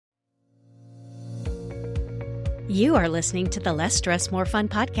You are listening to the Less Stress, More Fun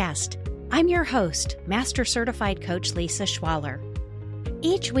podcast. I'm your host, Master Certified Coach Lisa Schwaller.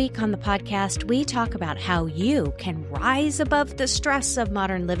 Each week on the podcast, we talk about how you can rise above the stress of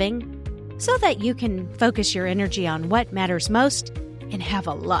modern living so that you can focus your energy on what matters most and have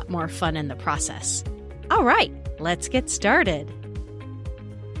a lot more fun in the process. All right, let's get started.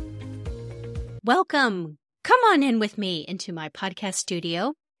 Welcome. Come on in with me into my podcast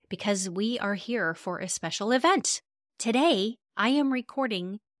studio because we are here for a special event. Today, I am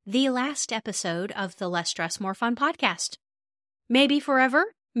recording the last episode of the Less Stress, More Fun podcast. Maybe forever,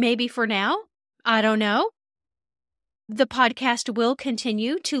 maybe for now, I don't know. The podcast will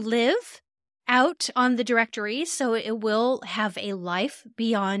continue to live out on the directory, so it will have a life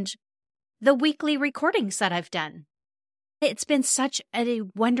beyond the weekly recordings that I've done. It's been such a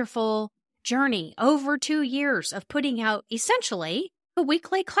wonderful journey, over 2 years of putting out essentially a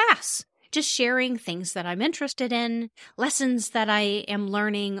weekly class, just sharing things that I'm interested in, lessons that I am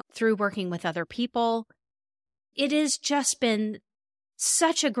learning through working with other people. It has just been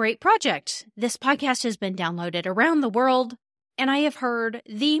such a great project. This podcast has been downloaded around the world, and I have heard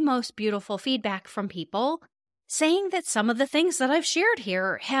the most beautiful feedback from people saying that some of the things that I've shared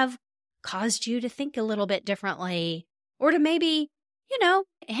here have caused you to think a little bit differently, or to maybe,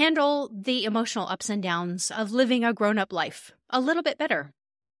 handle the emotional ups and downs of living a grown-up life a little bit better.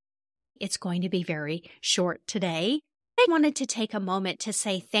 It's going to be very short today. I wanted to take a moment to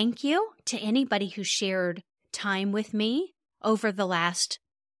say thank you to anybody who shared time with me over the last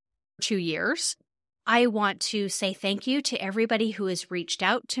 2 years. I want to say thank you to everybody who has reached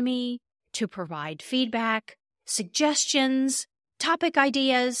out to me to provide feedback, suggestions, topic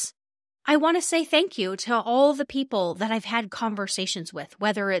ideas. I want to say thank you to all the people that I've had conversations with,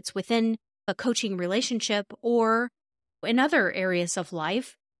 whether it's within a coaching relationship or in other areas of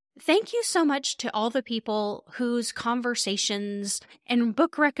life. Thank you so much to all the people whose conversations and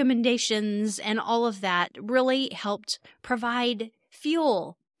book recommendations and all of that really helped provide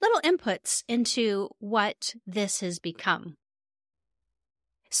fuel, little inputs into what this has become.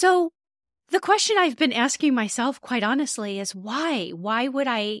 So, the question I've been asking myself, quite honestly, is why? Why would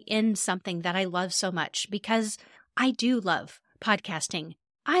I end something that I love so much? Because I do love podcasting.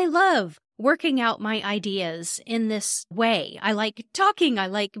 I love working out my ideas in this way. I like talking. I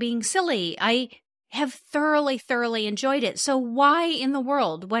like being silly. I have thoroughly enjoyed it. So why in the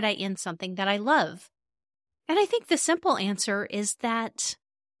world would I end something that I love? And I think the simple answer is that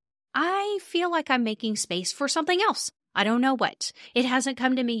I feel like I'm making space for something else. I don't know what. It hasn't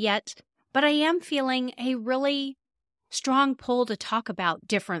come to me yet. But I am feeling a really strong pull to talk about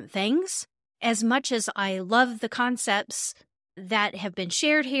different things. As much as I love the concepts that have been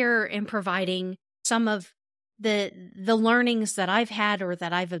shared here in providing some of the learnings that I've had or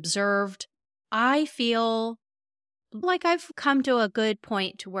that I've observed, I feel like I've come to a good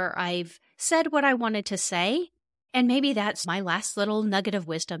point where I've said what I wanted to say, and maybe that's my last little nugget of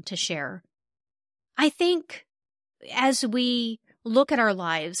wisdom to share. I think as we look at our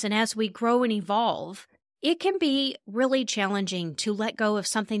lives and as we grow and evolve, it can be really challenging to let go of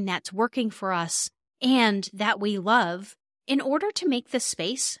something that's working for us and that we love in order to make the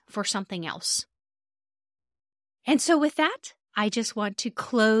space for something else. And so with that, I just want to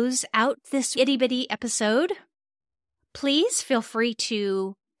close out this itty-bitty episode. Please feel free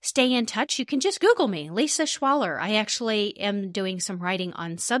to stay in touch. You can just Google me, Lisa Schwaller. I actually am doing some writing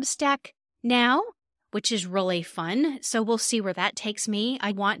on Substack now, which is really fun. So we'll see where that takes me.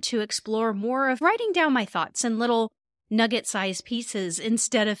 I want to explore more of writing down my thoughts in little nugget-sized pieces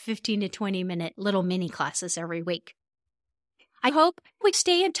instead of 15 to 20-minute little mini classes every week. I hope we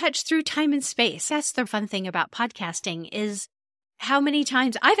stay in touch through time and space. That's the fun thing about podcasting is how many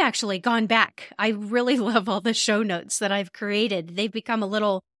times I've actually gone back. I really love all the show notes that I've created. They've become a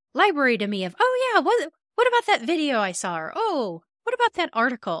little library to me of, oh yeah, what about that video I saw? Or, oh, what about that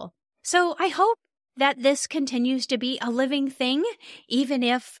article? So I hope that this continues to be a living thing, even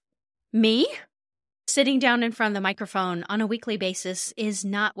if me sitting down in front of the microphone on a weekly basis is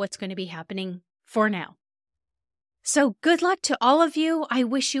not what's going to be happening for now. So good luck to all of you. I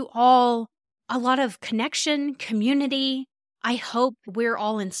wish you all a lot of connection, community. I hope we're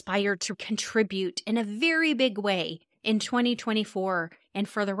all inspired to contribute in a very big way in 2024 and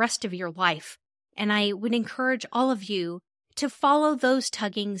for the rest of your life. And I would encourage all of you to follow those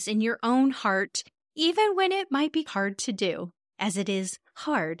tuggings in your own heart, even when it might be hard to do, as it is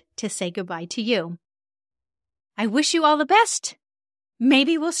hard to say goodbye to you. I wish you all the best.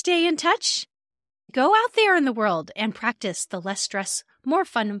 Maybe we'll stay in touch. Go out there in the world and practice the less stress, more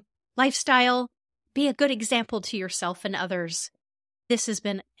fun lifestyle. Be a good example to yourself and others. This has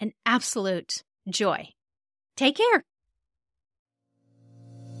been an absolute joy. Take care.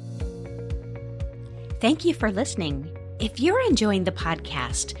 Thank you for listening. If you're enjoying the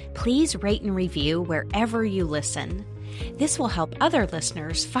podcast, please rate and review wherever you listen. This will help other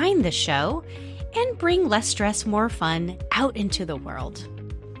listeners find the show and bring less stress, more fun out into the world.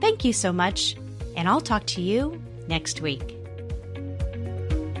 Thank you so much, and I'll talk to you next week.